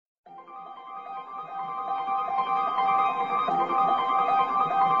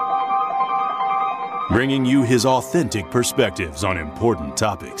bringing you his authentic perspectives on important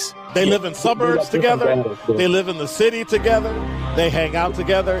topics. They live in suburbs together. They live in the city together. They hang out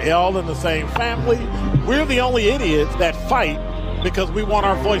together, all in the same family. We're the only idiots that fight because we want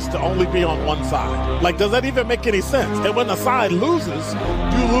our voice to only be on one side. Like, does that even make any sense? And when the side loses,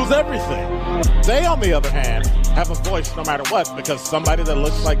 you lose everything. They, on the other hand, have a voice no matter what because somebody that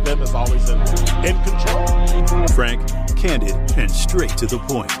looks like them is always in control. Frank, candid, and straight to the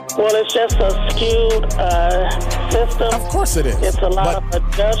point. Well, it's just a skewed system. Of course it is. It's a lot of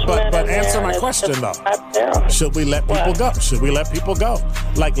adjustment. But answer my question, though. Should we let people go? Should we let people go?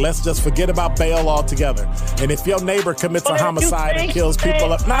 Like, let's just forget about bail altogether. And if your neighbor commits a homicide and kills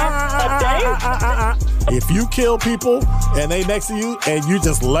people up, if you kill people and they next to you and you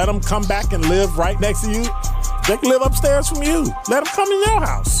just let them come back and live right next to you, they can live upstairs from you. Let them come in your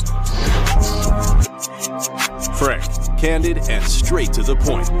house. Frank, candid, and straight to the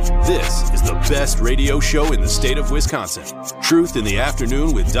point. This is the best radio show in the state of Wisconsin. Truth in the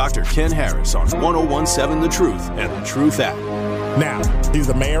Afternoon with Dr. Ken Harris on 101.7 The Truth and The Truth app. Now, he's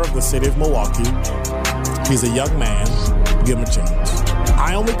the mayor of the city of Milwaukee. He's a young man. Give him a chance.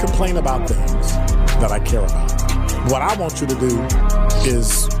 I only complain about things that I care about. What I want you to do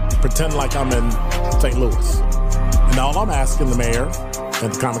is pretend like I'm in St. Louis. And all I'm asking the mayor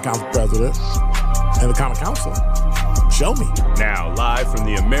and the Common Council president and the Common Council, show me. Now, live from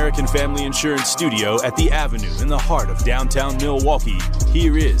the American Family Insurance Studio at the Avenue in the heart of downtown Milwaukee,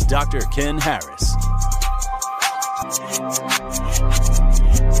 here is Dr. Ken Harris.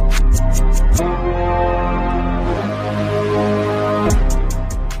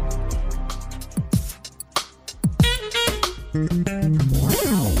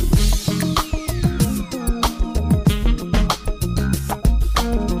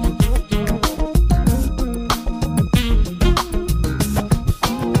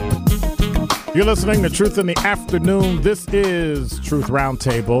 You're listening to Truth in the Afternoon. This is Truth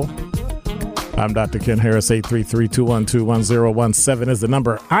Roundtable. I'm Dr. Ken Harris. 833-212-1017 is the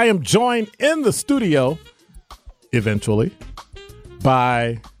number. I am joined in the studio, eventually,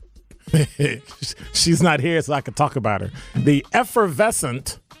 by... she's not here, so I can talk about her. The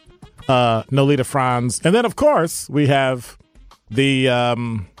effervescent Noleta Franz. And then, of course, we have the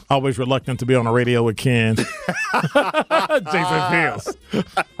always reluctant to be on the radio with Ken, Jason Fields.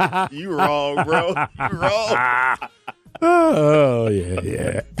 You wrong, bro. You wrong. Oh,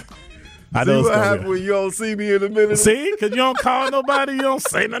 yeah. I know what happens when you don't see me in a minute? See? Because you don't call nobody. You don't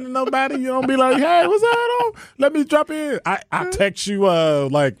say nothing to nobody. You don't be like, hey, what's going on? Let me drop in. I text you,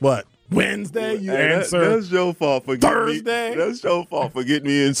 Wednesday, you answer. That's your fault for Thursday. That's your fault for getting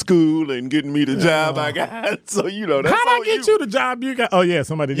me in school and getting me the job I got. So, that's how'd I get you the job you got? Oh, yeah,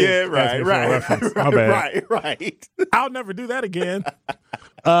 somebody did. Yeah, right. My bad. Right. I'll never do that again.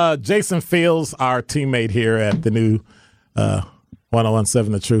 Jason Fields, our teammate here at the new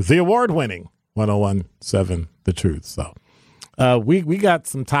 101.7 The Truth, the award-winning 101.7 The Truth. So we got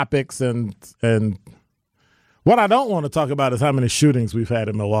some topics, and what I don't want to talk about is how many shootings we've had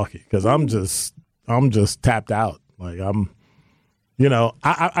in Milwaukee, because I'm just tapped out. Like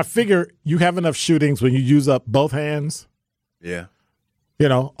I figure you have enough shootings when you use up both hands. Yeah.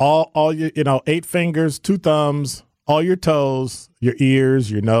 All your 8 fingers, 2 thumbs, all your toes, your ears,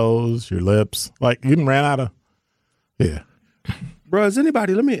 your nose, your lips. Like you ran out of. Yeah. Bro, is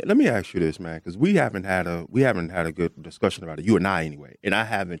anybody? Let me ask you this, man, because we haven't had a good discussion about it. You and I, anyway, and I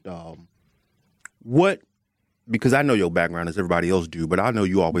haven't. Because I know your background as everybody else do, but I know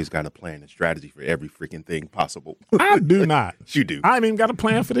you always got a plan and strategy for every freaking thing possible. I do not. You do. I ain't even got a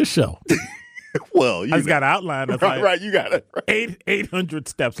plan for this show. Well, I just got an outline that's right. You got it. Right. 800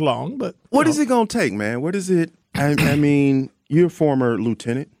 steps long. But what is it gonna take, man? What is it? I mean, you're a former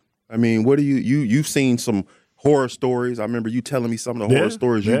lieutenant. I mean, what do you've seen some horror stories? I remember you telling me some of the horror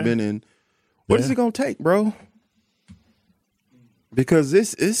stories you've been in. What is it gonna take, bro? Because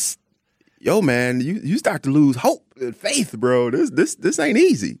this is. Yo, man, you start to lose hope and faith, bro. This ain't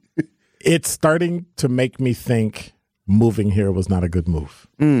easy. It's starting to make me think moving here was not a good move.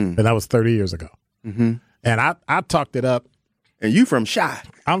 And that was 30 years ago. Mm-hmm. And I talked it up. And you from Chi.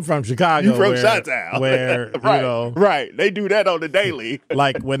 I'm from Chicago. You from Chi-Town. Where, right, right. They do that on the daily.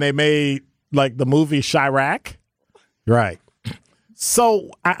 Like when they made the movie Chirac. Right.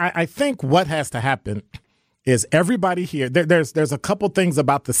 So I think what has to happen is everybody here, there's a couple things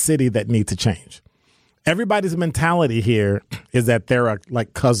about the city that need to change. Everybody's mentality here is that they're a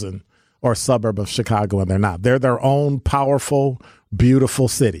cousin or suburb of Chicago, and they're not. They're their own powerful, beautiful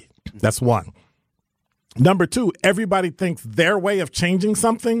city. That's one. Number 2, everybody thinks their way of changing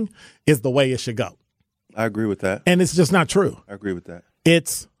something is the way it should go. I agree with that. And it's just not true. I agree with that.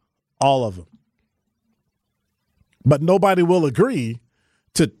 It's all of them. But nobody will agree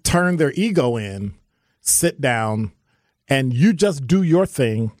to turn their ego in, sit down, and you just do your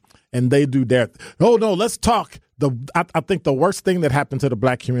thing, and they do their. Oh no, let's talk. I think the worst thing that happened to the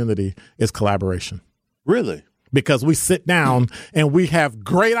black community is collaboration. Really? Because we sit down and we have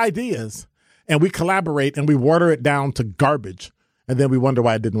great ideas, and we collaborate and we water it down to garbage, and then we wonder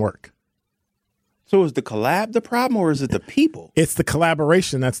why it didn't work. So is the collab the problem, or is it the people? It's the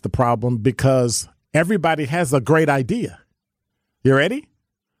collaboration that's the problem, because everybody has a great idea. You ready?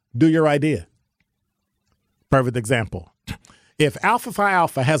 Do your idea. Perfect example. If Alpha Phi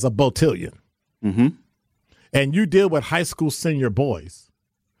Alpha has a botillion, and you deal with high school senior boys,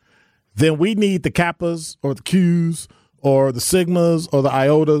 then we need the Kappas or the Qs or the Sigmas or the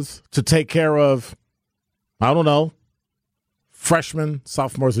Iotas to take care of, I don't know, freshmen,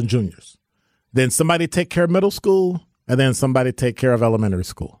 sophomores, and juniors. Then somebody take care of middle school, and then somebody take care of elementary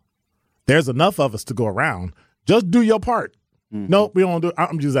school. There's enough of us to go around. Just do your part. Nope, we don't do it.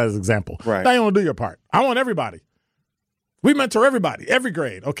 I'm using that as an example. Right. Now you want to do your part. I want everybody. We mentor everybody, every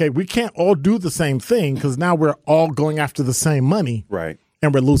grade. Okay, we can't all do the same thing because now we're all going after the same money. Right.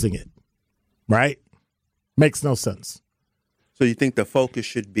 And we're losing it. Right? Makes no sense. So you think the focus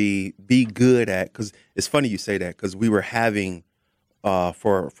should be good at, because it's funny you say that, because we were having,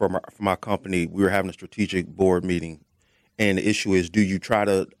 for my company, we were having a strategic board meeting. And the issue is, do you try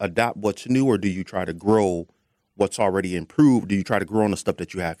to adopt what's new, or do you try to grow what's already improved? Do you try to grow on the stuff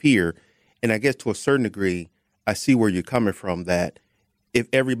that you have here? And I guess to a certain degree, I see where you're coming from, that if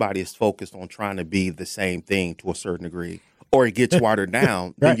everybody is focused on trying to be the same thing to a certain degree, or it gets watered down,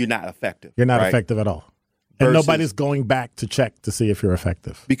 Right. then you're not effective. You're not right? effective at all. And Versus- nobody's going back to check to see if you're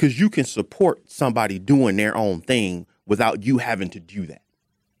effective. Because you can support somebody doing their own thing without you having to do that.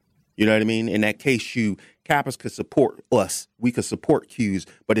 You know what I mean? In that case, Kappas could support us. We could support Qs,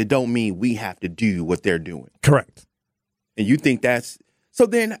 but it don't mean we have to do what they're doing. Correct. And you think that's so?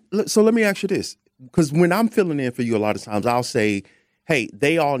 Then, so let me ask you this, because when I'm filling in for you, a lot of times I'll say, "Hey,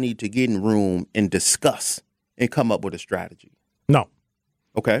 they all need to get in room and discuss and come up with a strategy." No.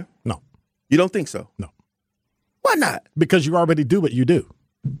 Okay. No. You don't think so? No. Why not? Because you already do what you do.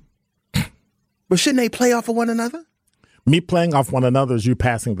 But shouldn't they play off of one another? Me playing off one another is you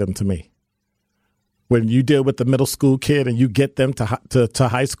passing them to me. When you deal with the middle school kid and you get them to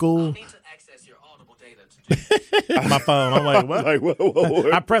high school. I'll need to access your Audible data to do My phone. I'm like, what?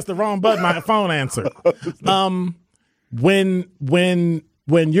 whoa. I pressed the wrong button. My phone answered. When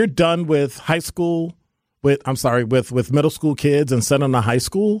you're done with high school, with middle school kids and send them to high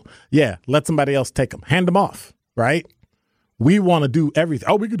school, yeah, let somebody else take them. Hand them off, right? We want to do everything.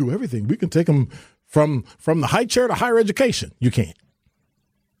 Oh, we can do everything. We can take them from the high chair to higher education. You can't.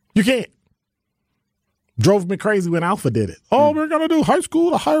 You can't. Drove me crazy when Alpha did it. Oh, we're going to do high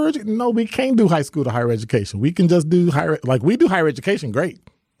school to higher education. No, we can't do high school to higher education. We can just do we do higher education. Great.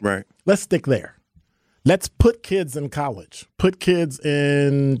 Right. Let's stick there. Let's put kids in college, put kids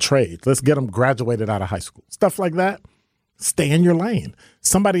in trades. Let's get them graduated out of high school. Stuff like that. Stay in your lane.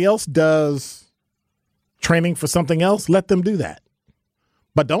 Somebody else does training for something else. Let them do that.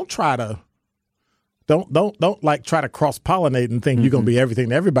 But don't try to try to cross-pollinate and think you're going to be everything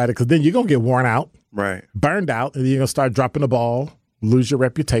to everybody, because then you're going to get worn out, Right. burned out, and you're going to start dropping the ball, lose your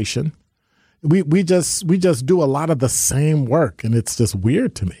reputation. We just do a lot of the same work, and it's just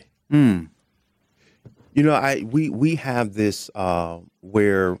weird to me. You know, we have this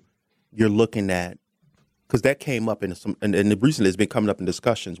where you're looking at, because that came up in some, and recently it's been coming up in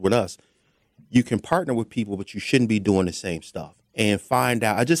discussions with us. You can partner with people, but you shouldn't be doing the same stuff. And find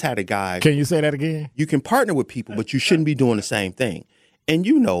out. I just had a guy. Can you say that again? You can partner with people, but you shouldn't be doing the same thing. And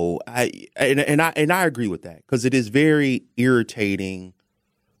you know, I agree with that, because it is very irritating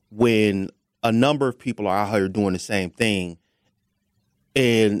when a number of people are out here doing the same thing,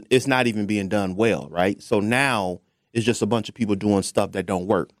 and it's not even being done well, right? So now it's just a bunch of people doing stuff that don't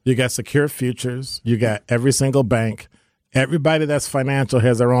work. You got Secure Futures. You got every single bank. Everybody that's financial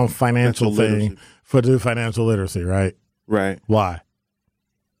has their own financial thing for the financial literacy, right? Right. Why?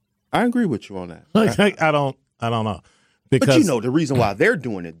 I agree with you on that. I don't know. Because But you know, the reason why they're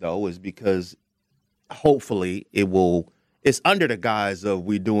doing it, though, is because hopefully it's under the guise of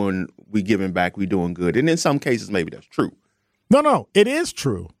we giving back, we doing good. And in some cases, maybe that's true. No, it is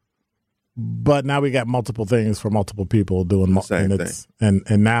true. But now we got multiple things for multiple people doing The same thing.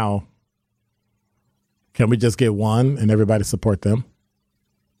 And now, can we just get one and everybody support them?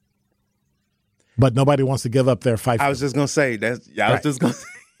 But nobody wants to give up their fight. I was just gonna say that. I was just gonna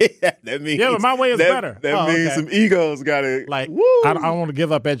say that means but my way is better. That means some egos gotta woo. I don't want to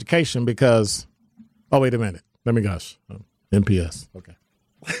give up education because. Oh, wait a minute. Let me gosh. NPS. Okay.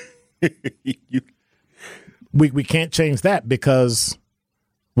 We can't change that because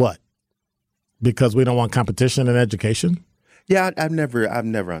what? Because we don't want competition in education? Yeah, I've never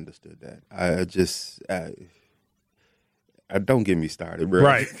understood that. I don't get me started, bro.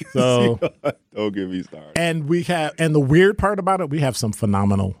 Right. So don't get me started. And the weird part about it, we have some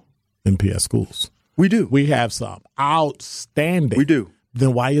phenomenal MPS schools. We do. We have some outstanding. We do.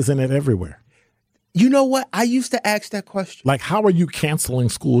 Then why isn't it everywhere? You know what? I used to ask that question. Like, how are you canceling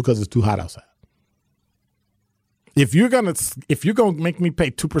school because it's too hot outside? If you're gonna make me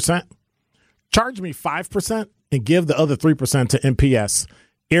pay 2%, charge me 5% and give the other 3% to MPS,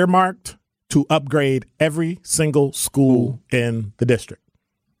 earmarked to upgrade every single school in the district.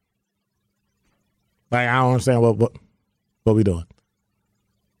 Like, I don't understand what we doing.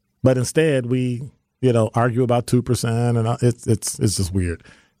 But instead, we argue about 2%, and it's just weird.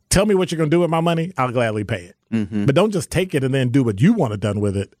 Tell me what you're going to do with my money, I'll gladly pay it. Mm-hmm. But don't just take it and then do what you want it done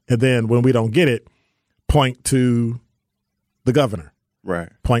with it, and then when we don't get it, point to the governor. Right.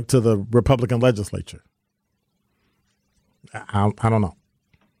 Point to the Republican legislature. I don't know.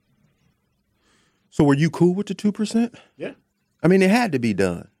 So were you cool with the 2%? Yeah. I mean, it had to be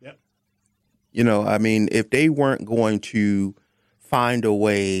done. Yep. I mean, if they weren't going to find a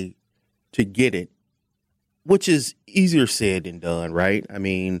way to get it, which is easier said than done, right? I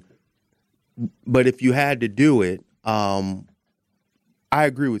mean, but if you had to do it, I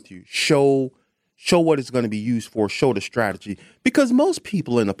agree with you. Show what it's going to be used for, show the strategy. Because most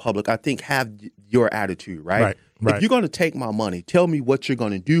people in the public, I think, have your attitude, right? Right. If you're going to take my money, tell me what you're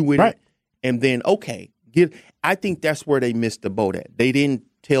going to do with it. And then, okay, I think that's where they missed the boat at. They didn't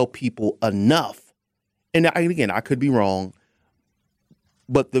tell people enough. And again, I could be wrong,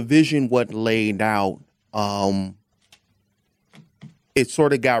 but the vision wasn't laid out. It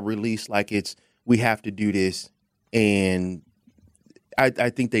sort of got released like we have to do this. And I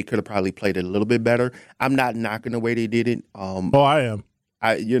think they could have probably played it a little bit better. I'm not knocking the way they did it. I am.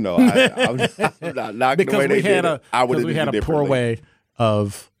 I'm not knocking the way they did it. Because we had a poor way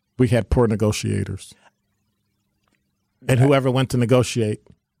of. We had poor negotiators, and whoever went to negotiate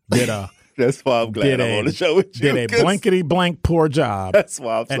did That's why I'm glad I'm on the show with you. Did a blankety blank poor job. That's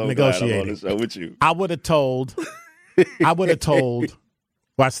why I'm so glad I'm on the show with you. I would have told.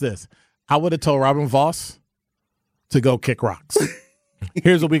 Watch this. I would have told Robin Voss to go kick rocks.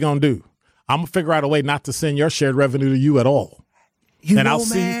 Here's what we're gonna do. I'm gonna figure out a way not to send your shared revenue to you at all.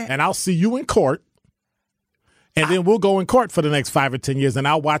 I'll see you in court. And then we'll go in court for the next 5 or 10 years, and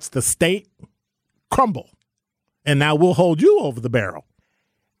I'll watch the state crumble. And now we'll hold you over the barrel.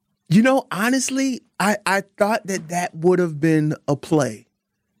 Honestly, I thought that would have been a play.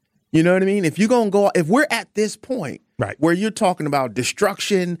 You know what I mean? If we're at this point where you're talking about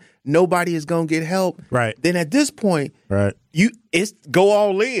destruction, nobody is going to get help. Right. Then at this point, it's go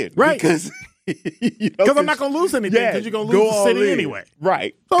all in. Right. Because I'm not going to lose anything because you're going to lose the city anyway.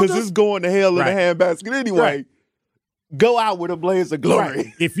 Right. Because it's going to hell in the handbasket anyway. Right. Go out with a blaze of glory. Right.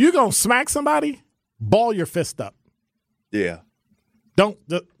 If you're going to smack somebody, ball your fist up. Yeah. Don't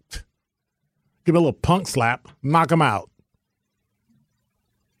give a little punk slap, knock them out.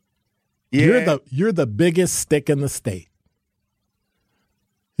 Yeah. You're the biggest stick in the state.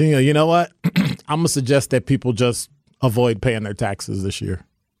 You know what? I'm going to suggest that people just avoid paying their taxes this year.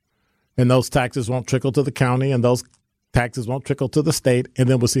 And those taxes won't trickle to the county, and those taxes won't trickle to the state, and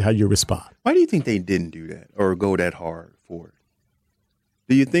then we'll see how you respond. Why do you think they didn't do that or go that hard for it?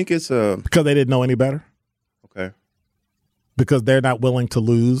 Do you think it's because they didn't know any better? Okay. Because they're not willing to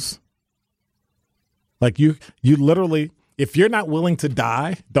lose. Like you literally, if you're not willing to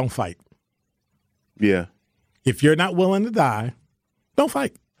die, don't fight. Yeah. If you're not willing to die, don't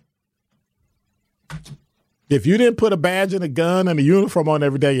fight. If you didn't put a badge and a gun and a uniform on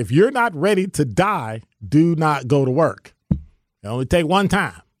every day, if you're not ready to die, do not go to work. It only take one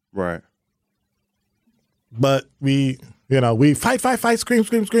time. Right. But we fight,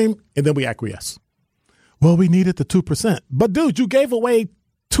 scream, and then we acquiesce. Well, we needed the 2%. But, dude, you gave away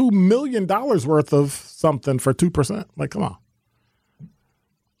 $2 million worth of something for 2%. Like, come on.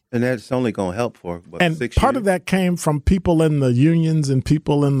 And that's only going to help for, and 6 part years? of that came from people in the unions and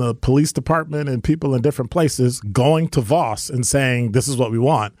people in the police department and people in different places going to Voss and saying, this is what we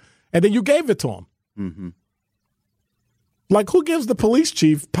want. And then you gave it to them. Mm-hmm. Like, who gives the police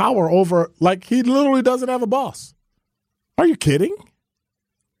chief power over, like, he literally doesn't have a boss? Are you kidding?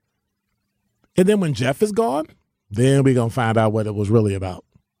 And then when Jeff is gone, then we're going to find out what it was really about.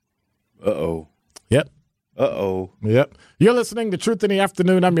 Uh-oh. Yep. Uh-oh. Yep. You're listening to Truth in the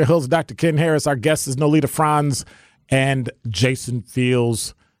Afternoon. I'm your host, Dr. Ken Harris. Our guest is Noleta Franz and Jason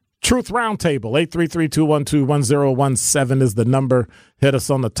Fields. Truth Roundtable, 833-212-1017 is the number. Hit us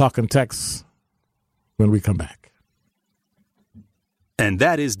on the talk and text when we come back. And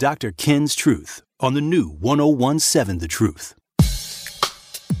that is Dr. Ken's Truth on the new 101.7 The Truth.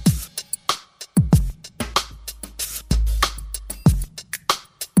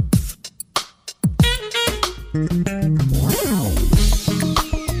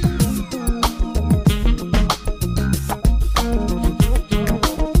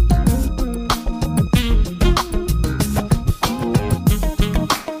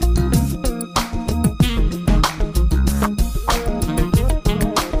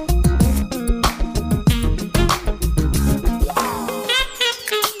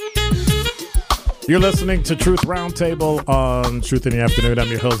 You're listening to Truth Roundtable on Truth in the Afternoon. I'm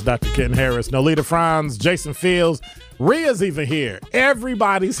your host, Dr. Ken Harris. Noleta Franz, Jason Fields, Rhea's even here.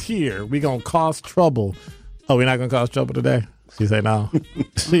 Everybody's here. We gonna cause trouble. Oh, we're not gonna cause trouble today? She say no.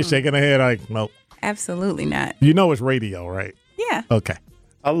 She's shaking her head like, nope. Absolutely not. You know it's radio, right? Yeah. Okay.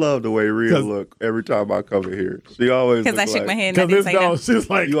 I love the way Rhea look every time I come in here. She always because I shake my head and I Because didn't say no. she's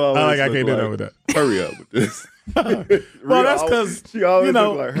like, I can't do that with that. Hurry up with this. Well, that's because she always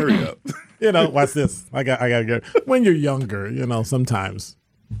look like, hurry up. Watch this. I gotta get. When you're younger, sometimes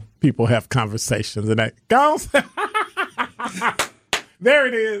people have conversations and that goes. There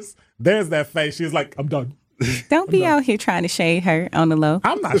it is. There's that face. She's like, I'm done. Don't be out here trying to shade her on the low.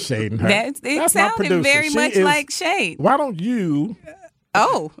 I'm not shading her. It That's my sounded producer. very She much is- like shade. Why don't you?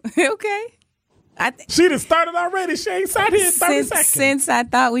 Oh, okay. She done started already. She ain't sat here 30 seconds. Since I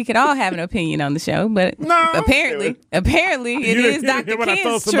thought we could all have an opinion on the show, but No. apparently it is Dr. What I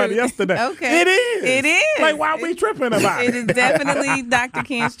told Ken's somebody truth. yesterday. Okay. It is. It is. Like, why are we tripping about It it? is definitely Dr.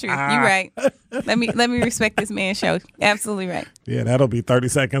 Ken's truth. You're right. Let me respect this man's show. Absolutely right. Yeah, that'll be 30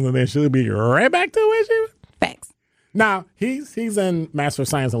 seconds, and then she'll be right back to where she was. Facts. Now, he's in Master of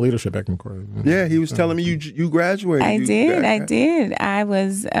Science and Leadership at Concordia. Yeah, he was telling me you graduated. I did. I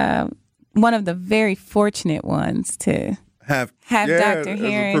was one of the very fortunate ones to have Dr.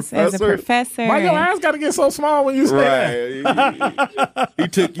 Harris as a professor. Why your eyes got to get so small when you say that? He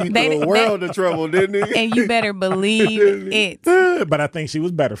took you through a world of trouble, didn't he? And you better believe it. But I think she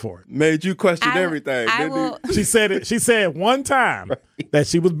was better for it. Made you question everything, didn't he? She said it. She said one time that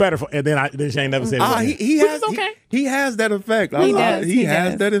she was better for it, and then she ain't never said it. He has that effect. He does. He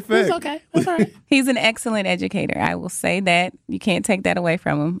has that effect. It's okay. It's all right. He's an excellent educator. I will say that. You can't take that away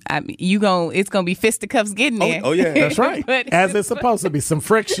from him. It's gonna be fisticuffs getting there. Oh yeah, that's right. As it's supposed to be, some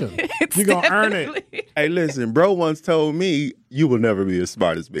friction. You're gonna earn it. Hey, listen, bro once told me you will never be as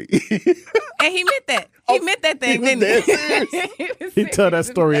smart as me. And he meant that. He meant that thing, didn't he? He tell that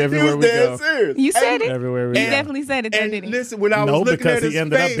story everywhere we go. Serious. You said it. Everywhere we You go. definitely said it, didn't he? Listen, when I was looking because at his he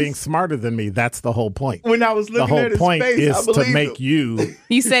ended face, up being smarter than me. That's the whole point. When I was looking at his the whole point face, is I to believed make him. you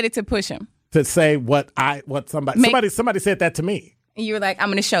You said it to push him. to say what somebody said that to me. And you were like, I'm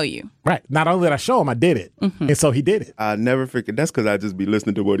going to show you. Right. Not only did I show him, I did it, and so he did it. I never forget. That's because I just be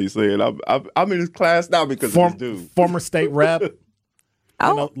listening to what he's saying. I'm in his class now because of this dude. Former state rep.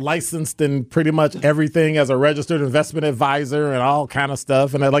 Licensed in pretty much everything as a registered investment advisor and all kind of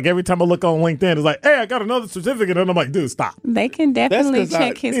stuff. And like every time I look on LinkedIn, it's like, hey, I got another certificate. And I'm like, dude, stop. They can definitely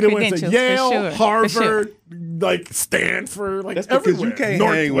check his He done went credentials to Yale, for sure. Harvard, like Stanford, like That's because everywhere. you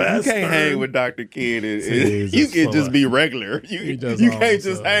can't hang with Dr. Ken. And you can just be regular. You can't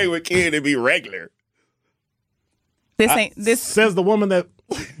just hang with Ken and be regular. This says the woman that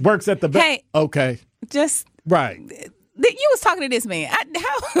works at the bank. Hey, okay, just right. You was talking to this man.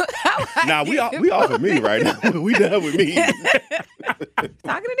 Nah, we off of me right now. We done with me. Talking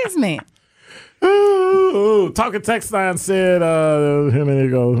to this man. Ooh, Talking Text Line said a minute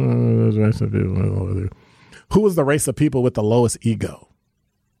ago, who is the race of people with the lowest ego?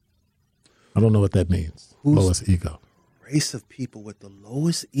 I don't know what that means. Lowest ego. Race of people with the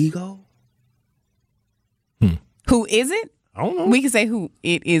lowest ego? Who is it? I don't know. We can say who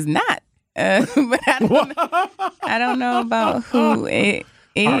it is not. But I don't know about who it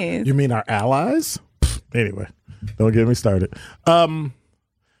is. You mean our allies? Anyway, don't get me started.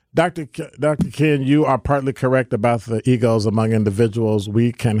 Dr. Ken, you are partly correct about the egos among individuals.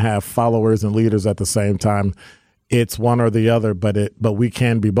 We can have followers and leaders at the same time. It's one or the other, but we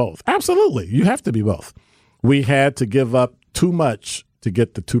can be both. Absolutely. You have to be both. We had to give up too much to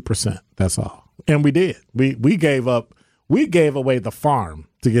get the 2%. That's all. And we did. We gave away the farm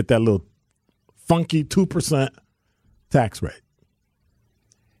to get that little funky 2% tax rate.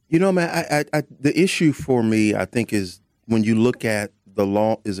 You know, man, I the issue for me, I think, is when you look at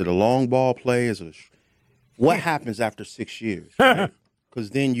is it a long ball play? What happens after 6 years? Because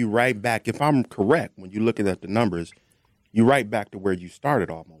then you right back, if I'm correct, when you're looking at the numbers, you right back to where you started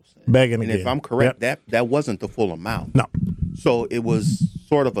almost. Begging and again. if I'm correct, Yep. that wasn't the full amount. No. So it was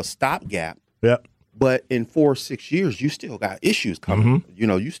sort of a stopgap. Yep. But in 4 or 6 years, you still got issues coming. You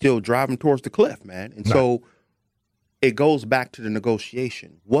know, you still driving towards the cliff, man. And so it goes back to the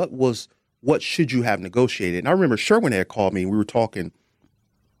negotiation. What should you have negotiated? And I remember Sherwin had called me. We were talking,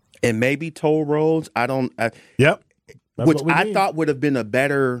 and maybe toll roads. Which I thought would have been a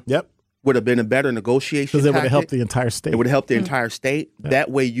better. Would have been a better negotiation because it would have helped the entire state. It would have helped the entire state.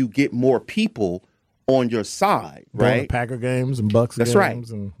 That way, you get more people on your side, right? Packer games and Bucks games. That's right.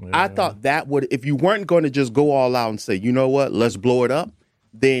 And, I thought that would, if you weren't going to just go all out and say, you know what, let's blow it up,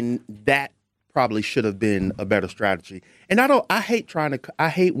 then that probably should have been a better strategy. And I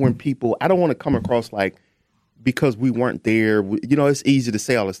hate when people, I don't want to come across like, because we weren't there, you know, it's easy to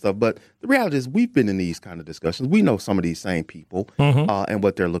say all this stuff, but the reality is we've been in these kind of discussions. We know some of these same people and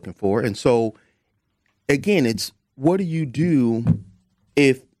what they're looking for. And so, again, it's what do you do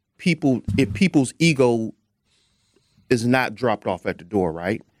if people's ego is not dropped off at the door,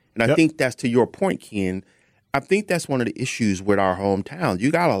 right? And I think that's to your point, Ken. I think that's one of the issues with our hometown.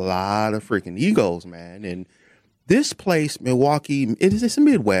 You got a lot of freaking egos, man. And this place, Milwaukee, it's the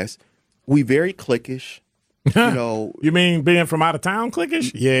Midwest. We very cliquish. You know, you mean being from out of town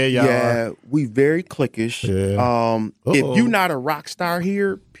cliquish? Yeah, we very cliquish. If you're not a rock star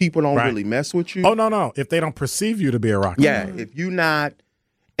here, people don't really mess with you. Oh no, if they don't perceive you to be a rock star. If you're not,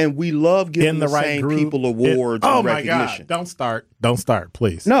 and we love giving the same people awards and recognition. God, don't start,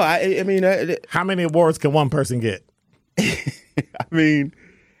 please. No, I mean, how many awards can one person get? I mean,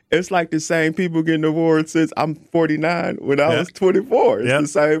 it's like the same people getting awards since I'm 49 when I was 24. It's the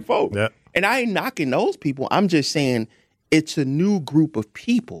same folks. And I ain't knocking those people. I'm just saying it's a new group of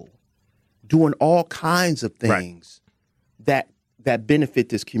people doing all kinds of things that benefit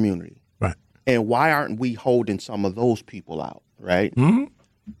this community. Right. And why aren't we holding some of those people out, right?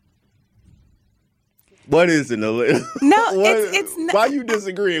 What is it, Noleta? No, it's not. Why are you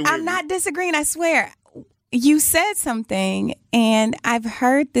disagreeing with me? I'm not disagreeing, I swear. You said something, and I've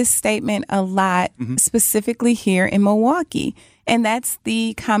heard this statement a lot, specifically here in Milwaukee, and that's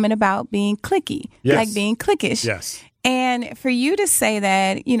the comment about being clicky, like being cliquish. Yes. And for you to say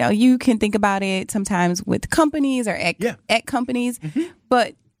that, you know, you can think about it sometimes with companies or at companies,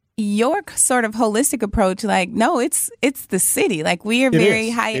 but your sort of holistic approach, like, no, it's the city. Like, we are very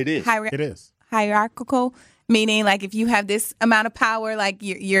hierarchical. Meaning, like, if you have this amount of power, like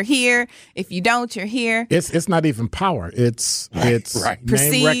you're here. If you don't, you're here. It's not even power. It's name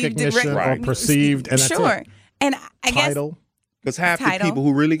recognition or perceived, and that's it. And I title. Because half the people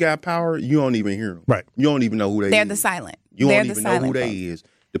who really got power, you don't even hear them. Right. You don't even know who they They're is. the silent. You don't even know who they is.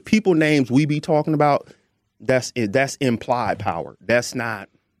 The people names we be talking about, that's implied power. That's not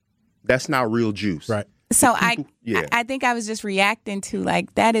real juice. Right. So I think I was just reacting to,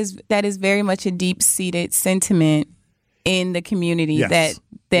 like, that is very much a deep-seated sentiment in the community that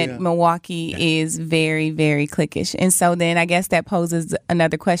Milwaukee is very, very cliquish. And so then I guess that poses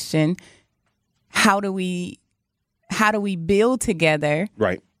another question. How do we build together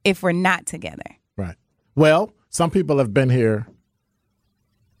if we're not together? Right. Well, some people have been here.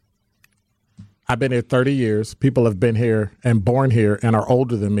 I've been here 30 years. People have been here and born here and are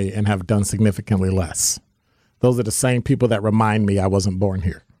older than me and have done significantly less. Those are the same people that remind me I wasn't born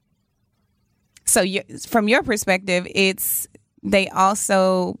here. So from your perspective, they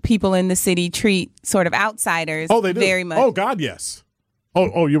also, people in the city treat sort of outsiders very much. Oh, God, yes.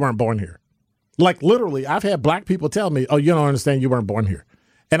 Oh, you weren't born here. Like, literally, I've had black people tell me, oh, you don't understand, you weren't born here.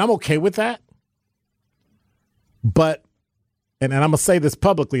 And I'm okay with that. But, and I'm going to say this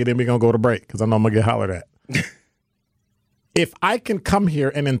publicly, and then we're going to go to break because I know I'm going to get hollered at. If I can come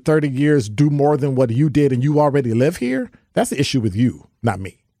here and in 30 years do more than what you did and you already live here, that's the issue with you, not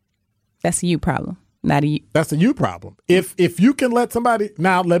me. That's a you problem, not a you. That's a you problem. If you can let somebody,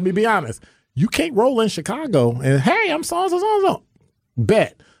 now let me be honest, you can't roll in Chicago and, hey, I'm so-and-so.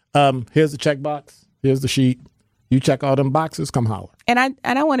 Bet. Here's the checkbox. Here's the sheet. You check all them boxes, come holler. And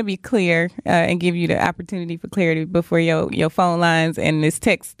I want to be clear and give you the opportunity for clarity before your phone lines and this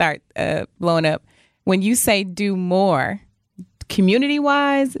text start blowing up. When you say do more,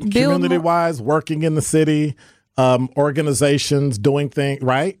 community-wise, working in the city, organizations doing things,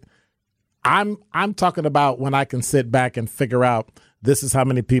 right? I'm talking about when I can sit back and figure out this is how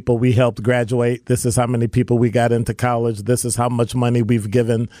many people we helped graduate. This is how many people we got into college. This is how much money we've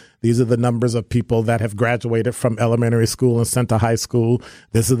given. These are the numbers of people that have graduated from elementary school and sent to high school.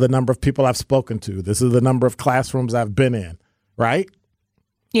 This is the number of people I've spoken to. This is the number of classrooms I've been in, right?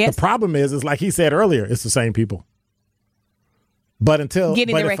 Yes. The problem is like he said earlier, it's the same people. But until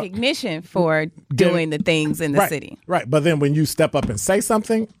getting the recognition for doing the things in the city, right? But then when you step up and say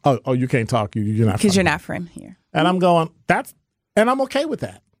something, you can't talk. You're not because you're not from here. And I'm going and I'm okay with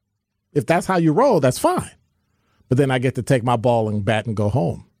that. If that's how you roll, that's fine. But then I get to take my ball and bat and go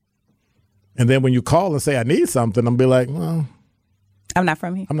home. And then when you call and say I need something, I'm be like, well, I'm not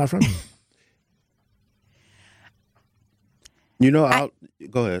from here. I'm not from here. Go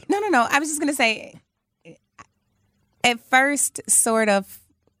ahead. No. I was just going to say, at first, sort of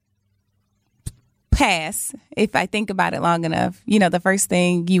pass, if I think about it long enough, the first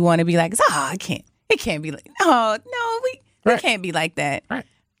thing you want to be like is, it can't be like, we can't be like that. Right.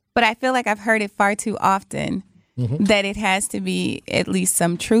 But I feel like I've heard it far too often that it has to be at least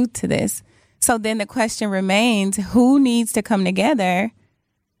some truth to this. So then the question remains, who needs to come together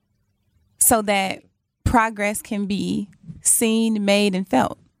so that progress can be seen, made, and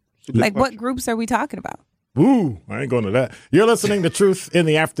felt? Like, what groups are we talking about? Ooh, I ain't going to that. You're listening to Truth in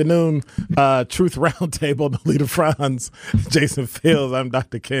the Afternoon, Truth Roundtable, Noleta Franz, Jason Fields. I'm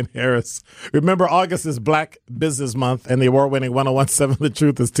Dr. Ken Harris. Remember, August is Black Business Month, and the award-winning 1017 The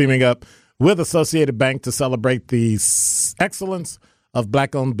Truth is teaming up with Associated Bank to celebrate the excellence of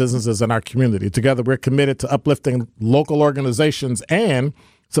Black-owned businesses in our community. Together, we're committed to uplifting local organizations and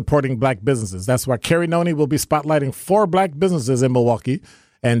supporting Black businesses. That's why Carrie Noni will be spotlighting 4 Black businesses in Milwaukee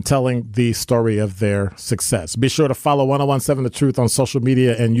and telling the story of their success. Be sure to follow 1017 The Truth on social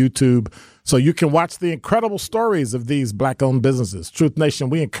media and YouTube so you can watch the incredible stories of these Black-owned businesses. Truth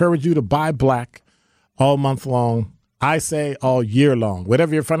Nation, we encourage you to buy Black all month long. I say all year long.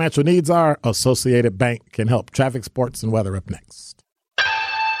 Whatever your financial needs are, Associated Bank can help. Traffic, sports, and weather up next.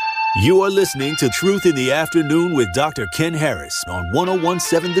 You are listening to Truth in the Afternoon with Dr. Ken Harris on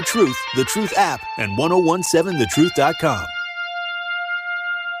 1017 The Truth app, and 1017thetruth.com.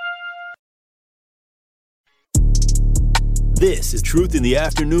 This is Truth in the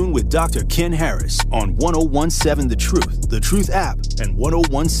Afternoon with Dr. Ken Harris on 1017 The Truth app, and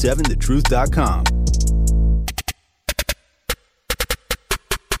 1017thetruth.com.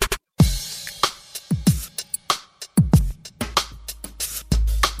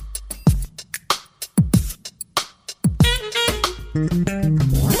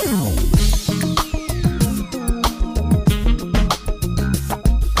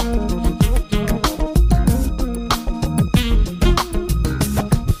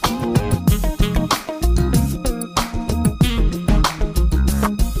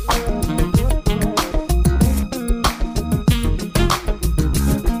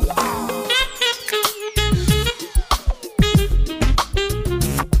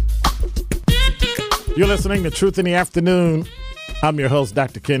 You're listening to Truth in the Afternoon. I'm your host,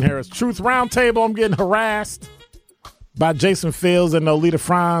 Dr. Ken Harris. Truth Roundtable. I'm getting harassed by Jason Fields and Noleta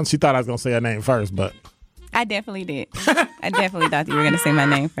Franz. She thought I was going to say her name first, but I definitely did. I definitely thought you were going to say my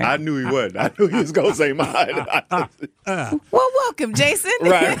name first. I knew he would. I knew he was going to say mine. Well, welcome, Jason.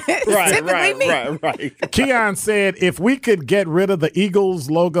 Right. Keon said if we could get rid of the Eagles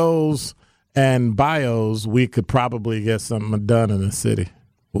logos and bios, we could probably get something done in the city.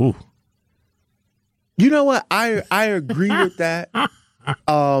 Ooh. You know what? I agree with that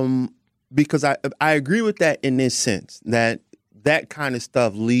because I agree with that in this sense that kind of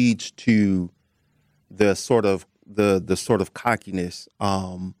stuff leads to the sort of cockiness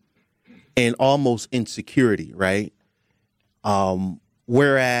and almost insecurity, right?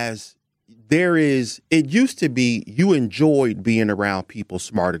 Whereas it used to be you enjoyed being around people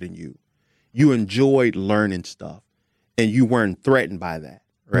smarter than you. You enjoyed learning stuff and you weren't threatened by that,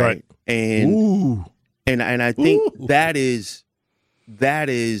 right? And I think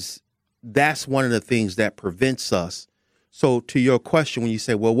that's one of the things that prevents us. So to your question, when you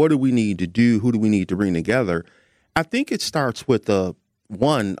say, well, what do we need to do? Who do we need to bring together? I think it starts with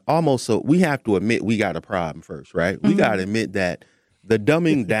we have to admit we got a problem first, right? Mm-hmm. We got to admit that the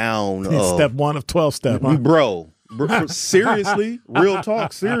dumbing down of step 1 of 12 step, huh? Bro, seriously, real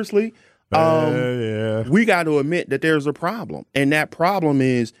talk, seriously. We got to admit that there's a problem. And that problem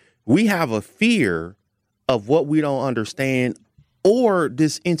is we have a fear of what we don't understand or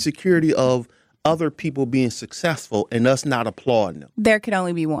this insecurity of other people being successful and us not applauding them. There could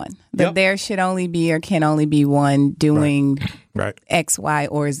only be one. There should only be or can only be one doing right. X, Y,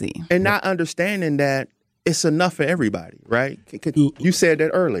 or Z. And not understanding that it's enough for everybody, right? You said that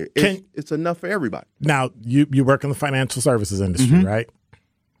earlier. It's enough for everybody. Now, you work in the financial services industry, right?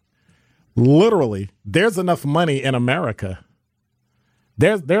 Literally, there's enough money in America.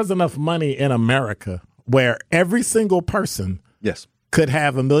 There's enough money in America where every single person could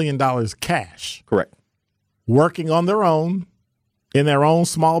have $1 million cash. Correct. Working on their own, in their own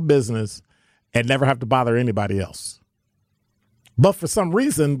small business, and never have to bother anybody else. But for some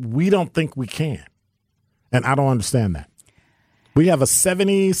reason, we don't think we can. And I don't understand that. We have a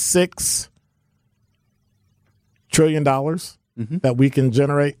 $76 trillion that we can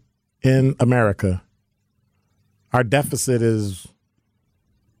generate in America, our deficit is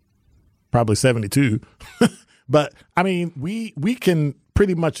probably 72. But, I mean, we can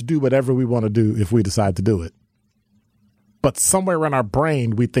pretty much do whatever we want to do if we decide to do it. But somewhere in our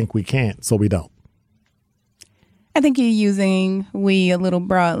brain, we think we can't, so we don't. I think you're using we a little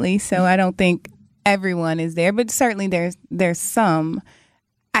broadly, so I don't think everyone is there, but certainly there's some.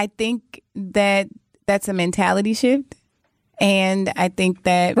 I think that that's a mentality shift, and I think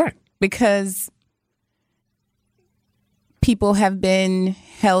that because people have been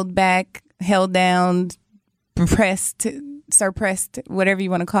held back, held down, suppressed, whatever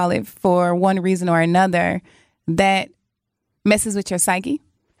you want to call it, for one reason or another, that messes with your psyche.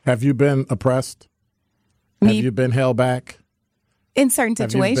 Have you been oppressed? Have you been held back? In certain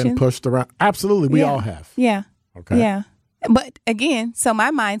situations. Have you been pushed around? Absolutely. We all have. Yeah. Okay. Yeah. But again, so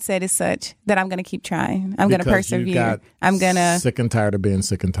my mindset is such that I'm going to keep trying. I'm going to persevere. I'm going to. Sick and tired of being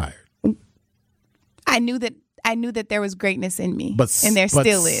sick and tired. I knew that there was greatness in me, and there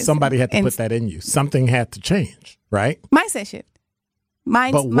still is. Somebody had to put that in you. Something had to change, right? Mindset shift.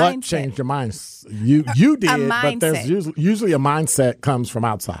 But what changed your mind? You did, but there's usually a mindset comes from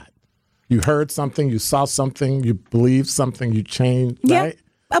outside. You heard something, you saw something, you believed something, you changed, right?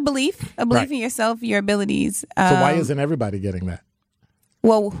 Yeah, a belief in yourself, your abilities. So why isn't everybody getting that?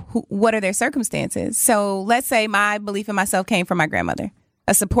 Well, what are their circumstances? So let's say my belief in myself came from my grandmother,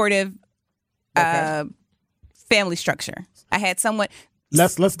 a supportive family structure. I had someone.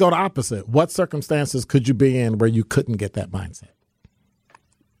 Let's go the opposite. What circumstances could you be in where you couldn't get that mindset?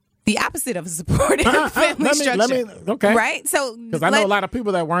 The opposite of a supportive family structure. Okay. Right? So, because I know a lot of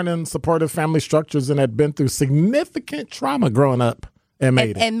people that weren't in supportive family structures and had been through significant trauma growing up and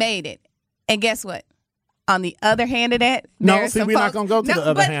made it. And guess what? On the other hand of that, we're not going to go to the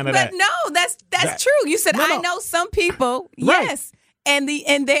other hand of that. But no, that's true. You said I know some people, yes, and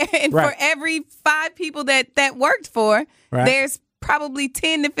for every 5 people that worked for, there's probably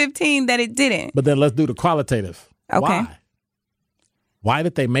 10 to 15 that it didn't. But then let's do the qualitative. Okay. Why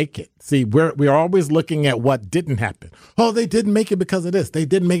did they make it? See, we're always looking at what didn't happen. Oh, they didn't make it because of this. They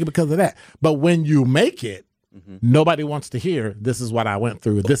didn't make it because of that. But when you make it, nobody wants to hear, this is what I went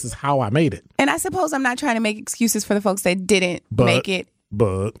through. This is how I made it. And I suppose I'm not trying to make excuses for the folks that didn't make it.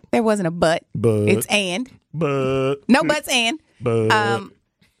 But. There wasn't a but. It's and. But. No buts and. But.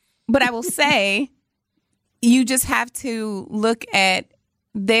 But I will say, you just have to look at,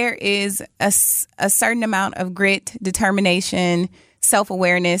 there is a certain amount of grit, determination,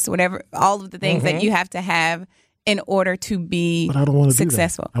 self-awareness, whatever, all of the things that you have to have in order to be but I don't want to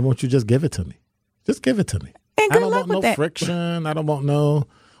successful. Do that. I want you to just give it to me. Just give it to me. And good luck with that. I don't want no friction. I don't want no.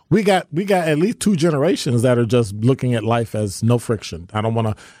 We got at least 2 generations that are just looking at life as no friction. I don't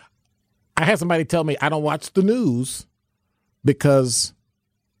want to. I had somebody tell me I don't watch the news because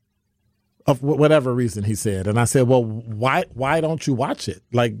of whatever reason, he said. And I said, well, why don't you watch it?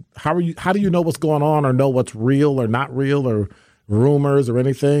 Like, how do you know what's going on or know what's real or not real or rumors or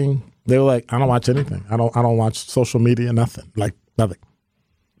anything? They were like, I don't watch anything. I don't watch social media, nothing. Like nothing.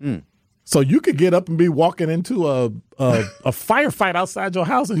 So you could get up and be walking into a firefight outside your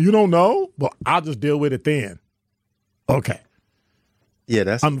house and you don't know? Well, I'll just deal with it then. Okay. Yeah,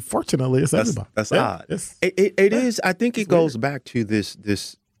 that's unfortunately it's everybody. That's odd. It is. I think it goes back to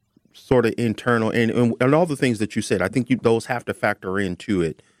this sort of internal and all the things that you said. I think those have to factor into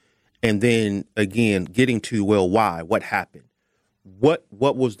it. And then again, getting to, well, why? What happened? What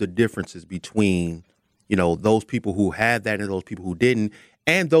was the differences between, those people who had that and those people who didn't,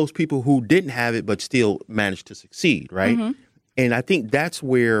 and those people who didn't have it but still managed to succeed, right? And I think that's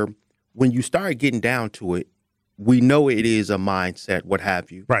where, when you start getting down to it, we know it is a mindset, what have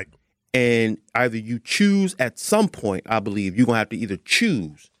you. Right. And either you choose at some point, I believe, you're going to have to either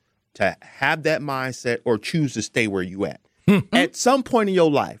choose to have that mindset or choose to stay where you at. At some point in your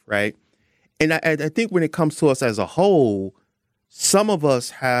life, right? And I think when it comes to us as a whole, some of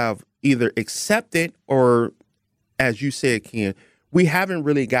us have either accepted or, as you said, Ken, we haven't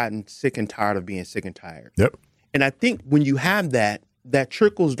really gotten sick and tired of being sick and tired. Yep. And I think when you have that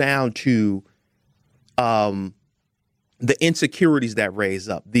trickles down to the insecurities that raise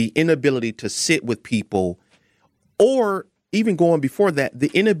up, the inability to sit with people, or even going before that, the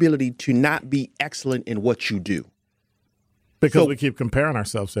inability to not be excellent in what you do. Because we keep comparing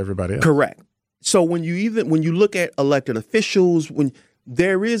ourselves to everybody else. Correct. So when you look at elected officials, when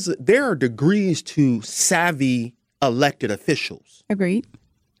there are degrees to savvy elected officials. Agreed.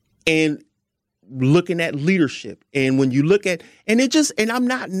 And looking at leadership, and when you look at, and I'm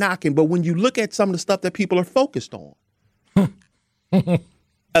not knocking, but when you look at some of the stuff that people are focused on,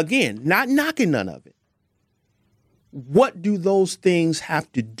 again, not knocking none of it. what do those things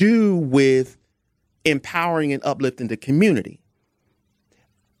have to do with empowering and uplifting the community?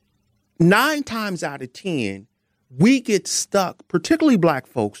 9 times out of 10, we get stuck, particularly black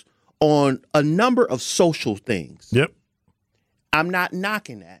folks, on a number of social things. Yep. I'm not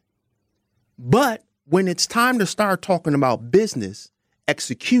knocking that. But when it's time to start talking about business,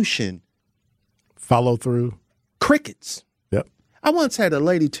 execution, follow through, crickets. Yep. I once had a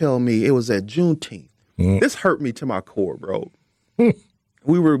lady tell me, it was at Juneteenth. This hurt me to my core, bro.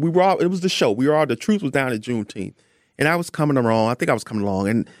 We were all, it was the show. The Truth was down at Juneteenth. And I was coming along. I think I was coming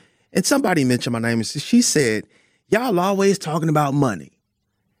along. And somebody mentioned my name. And she said, y'all always talking about money.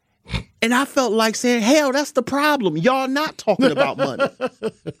 And I felt like saying, hell, that's the problem. Y'all not talking about money.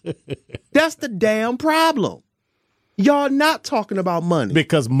 That's the damn problem. Y'all not talking about money.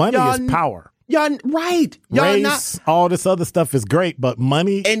 Because money is power. Y'all, right. Y'all Race, all this other stuff is great, but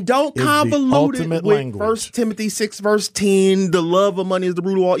money and don't convolute it with language. 1 Timothy 6, verse 10, the love of money is the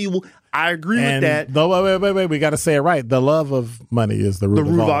root of all evil. I agree with that. Wait, we got to say it right. The love of money is the root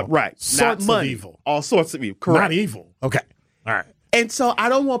of all. Right. Sorts not money. Of evil. All sorts of evil. Correct. Not evil. Okay. All right. And so I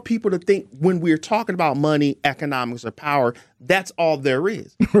don't want people to think when we're talking about money, economics, or power, that's all there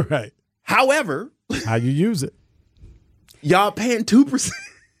is. Right. However, how you use it. Y'all paying 2%.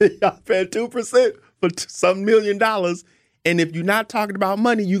 Y'all paying 2% for some $1 million. And if you're not talking about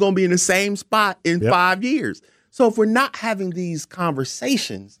money, you're going to be in the same spot in 5 years. So if we're not having these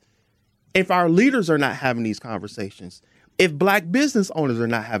conversations, if our leaders are not having these conversations, if black business owners are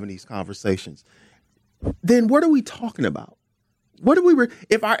not having these conversations, then what are we talking about?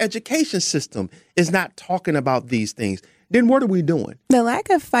 If our education system is not talking about these things, then what are we doing? The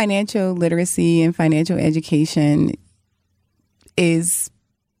lack of financial literacy and financial education is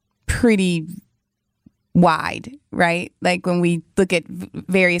pretty wide, right? Like when we look at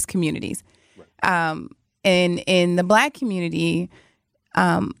various communities. Right. In the black community,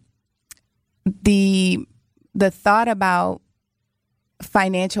 the thought about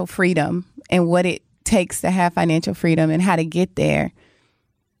financial freedom and what it takes to have financial freedom and how to get there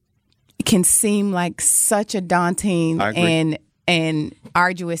can seem like such a daunting and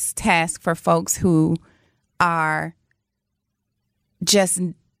arduous task for folks who are just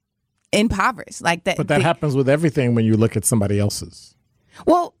impoverished like that. But that happens with everything when you look at somebody else's.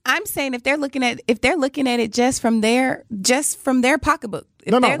 Well, I'm saying if they're looking at it just from their pocketbook.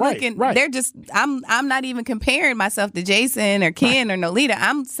 Right. They're just I'm not even comparing myself to Jason or Ken or Noleta.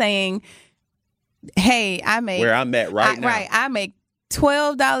 I'm saying, hey, I make where I'm at now. Right. I make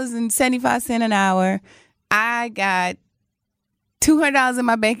 $12.75 an hour. I got $200 in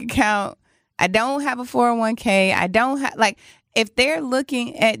my bank account. I don't have a 401k. I don't have if they're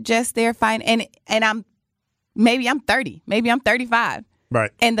looking at just their and I'm 30, maybe I'm 35.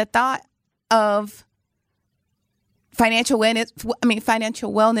 Right. And the thought of financial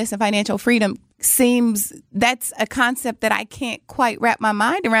wellness and financial freedom that's a concept that I can't quite wrap my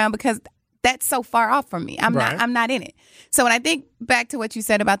mind around because that's so far off from me. I'm not in it. So when I think back to what you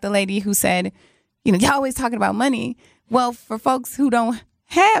said about the lady who said, y'all always talking about money. Well, for folks who don't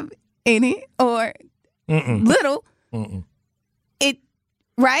have any or little, it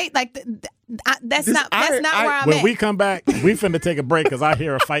right? Like that's not where I'm at. When we come back, we finna take a break because I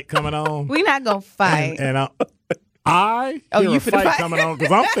hear a fight coming on. We not gonna fight. And I hear a fight coming on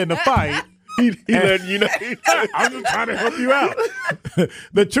because I'm finna fight. He letting you know. I'm just trying to help you out.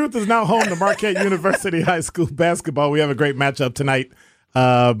 The Truth is now home to Marquette University High School basketball. We have a great matchup tonight.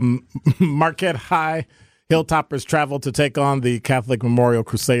 Marquette High Hilltoppers travel to take on the Catholic Memorial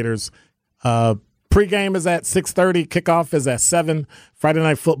Crusaders. Pregame is at 6:30. Kickoff is at 7. Friday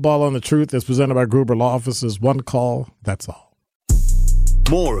Night Football on the Truth is presented by Gruber Law Offices. One call, that's all.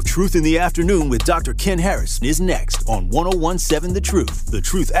 More of Truth in the Afternoon with Dr. Ken Harris is next on 1017 The Truth, The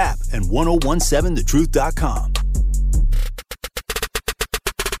Truth app, and 1017thetruth.com.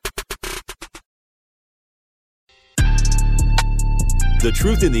 The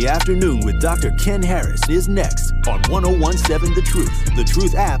Truth in the Afternoon with Dr. Ken Harris is next on 1017 The Truth, The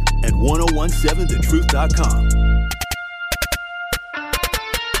Truth app, and 1017thetruth.com.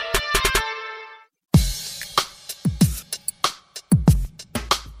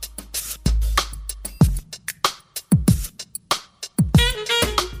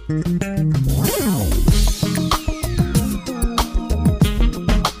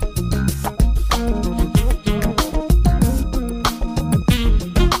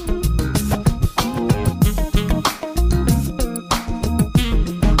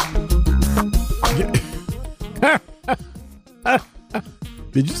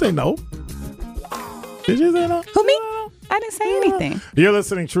 Did you say no? Did you say no? Who, me? I didn't say anything. You're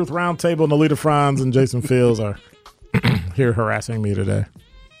listening to Truth Roundtable. Noleta Franz and Jason Fields are here harassing me today.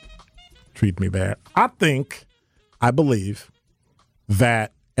 Treat me bad. I believe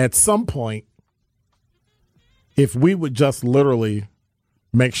that at some point, if we would just literally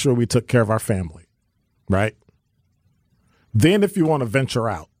make sure we took care of our family, right? Then if you want to venture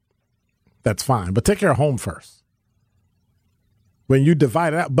out, that's fine. But take care of home first. When you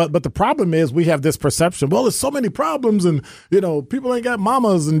divide it out. But the problem is we have this perception, well, there's so many problems and, people ain't got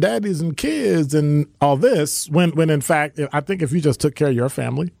mamas and daddies and kids and all this. When in fact, I think if you just took care of your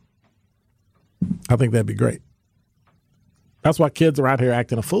family, I think that'd be great. That's why kids are out here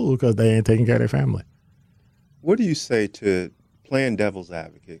acting a fool, because they ain't taking care of their family. What do you say to playing devil's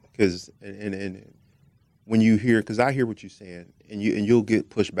advocate? Because and when you hear, because I hear what you're saying, and you'll get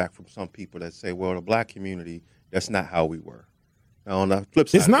pushback from some people that say, well, the black community, that's not how we were. Now, on the flip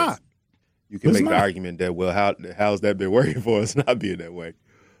side, it's not. You can make the argument that, well, how's that been working for us not being that way?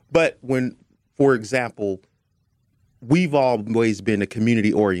 But when, for example, we've always been a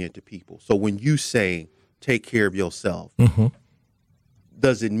community-oriented people. So when you say take care of yourself, mm-hmm.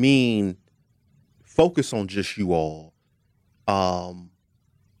 does it mean focus on just you all? And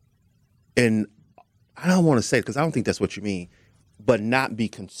I don't want to say it because I don't think that's what you mean, but not be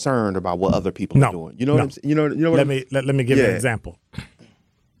concerned about what other people are doing. You know what I'm saying? You know what let me give you an example.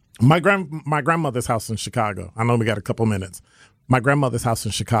 My grandmother's house in Chicago. I know we got a couple minutes. My grandmother's house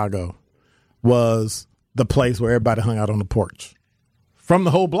in Chicago was the place where everybody hung out on the porch from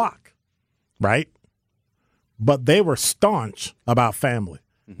the whole block, right? But they were staunch about family.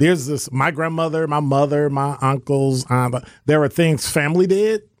 Mm-hmm. There's this, my grandmother, my mother, my uncles, there were things family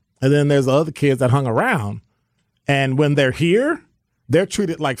did, and then there's the other kids that hung around. And when they're here, they're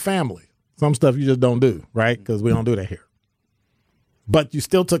treated like family. Some stuff you just don't do, right? Because we don't do that here. But you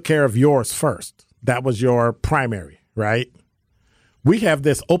still took care of yours first. That was your primary, right? We have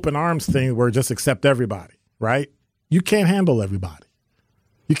this open arms thing where just accept everybody, right? You can't handle everybody.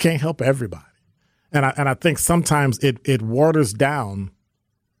 You can't help everybody. And I think sometimes it waters down.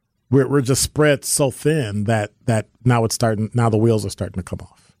 We're just spread so thin that now the wheels are starting to come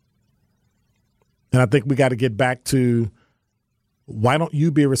off. And I think we got to get back to, why don't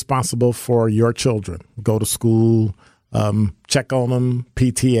you be responsible for your children? Go to school, check on them,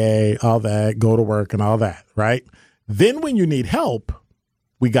 PTA, all that, go to work and all that, right? Then when you need help,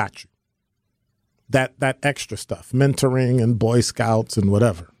 we got you. That extra stuff, mentoring and Boy Scouts and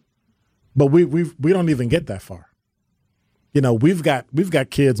whatever. But we don't even get that far. We've got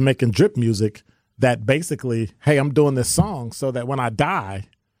kids making drip music that basically, hey, I'm doing this song so that when I die,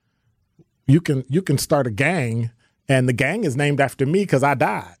 you can start a gang, and the gang is named after me because I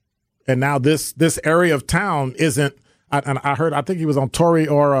died. And now this area of town isn't. I think he was on Tori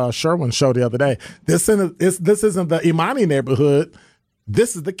or Sherwin's show the other day. This isn't the Imani neighborhood.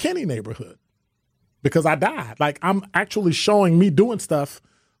 This is the Kenny neighborhood because I died. Like, I'm actually showing me doing stuff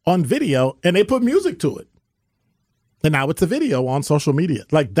on video, and they put music to it. And now it's a video on social media,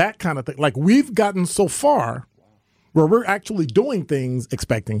 like that kind of thing. Like, we've gotten so far where we're actually doing things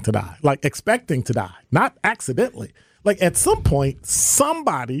expecting to die, not accidentally. Like, at some point,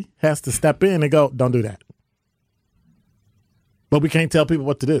 somebody has to step in and go, don't do that. But we can't tell people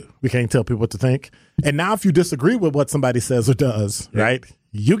what to do. We can't tell people what to think. And now if you disagree with what somebody says or does, right,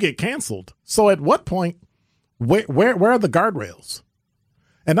 you get canceled. So at what point, where are the guardrails?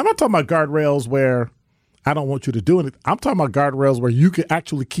 And I'm not talking about guardrails where I don't want you to do anything. I'm talking about guardrails where you can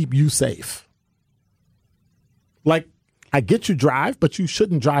actually keep you safe. Like, I get you drive, but you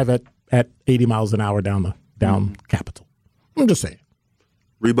shouldn't drive at 80 miles an hour down Capitol. I'm just saying.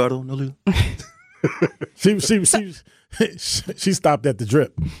 Rebuttal, Noleta? She stopped at the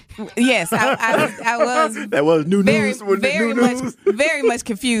drip. Yes, I was. That was new news. Very much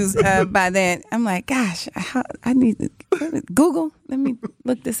confused by that. I'm like, gosh, I need to Google. Let me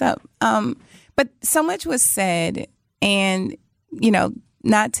look this up. But so much was said, and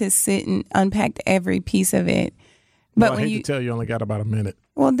not to sit and unpack every piece of it. But I hate to tell you, only got about a minute.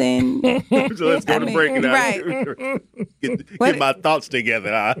 Well, then, so let's go to break it out. Right. Get my thoughts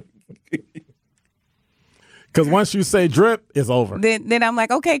together. Because once you say drip, it's over. Then I'm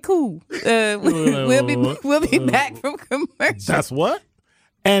like, okay, cool. We'll be back from commercial. That's what.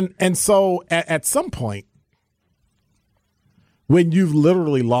 And so at some point, when you've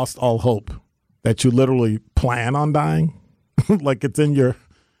literally lost all hope, that you literally plan on dying, like it's in your.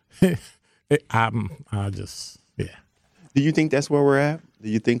 Do you think that's where we're at? Do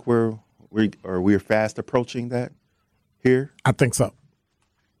you think we're fast approaching that here? I think so.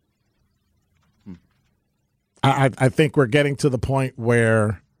 I think we're getting to the point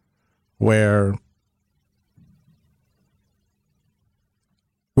where we're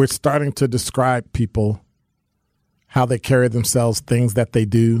starting to describe people how they carry themselves, things that they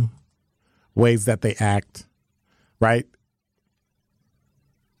do, ways that they act, right?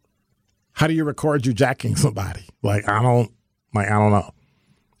 How do you record you jacking somebody? Like, I don't know.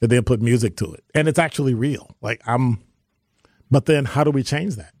 They then put music to it. And it's actually real. But then how do we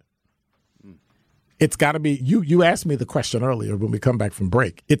change that? It's got to be, you asked me the question earlier when we come back from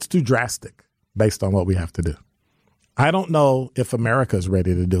break. It's too drastic based on what we have to do. I don't know if America is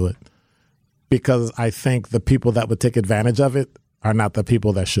ready to do it because I think the people that would take advantage of it are not the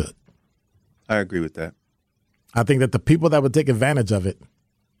people that should. I agree with that. I think that the people that would take advantage of it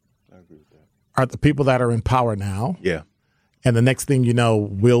are the people that are in power now. Yeah. And the next thing you know,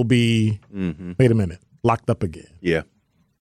 will be, wait a minute, locked up again. Yeah.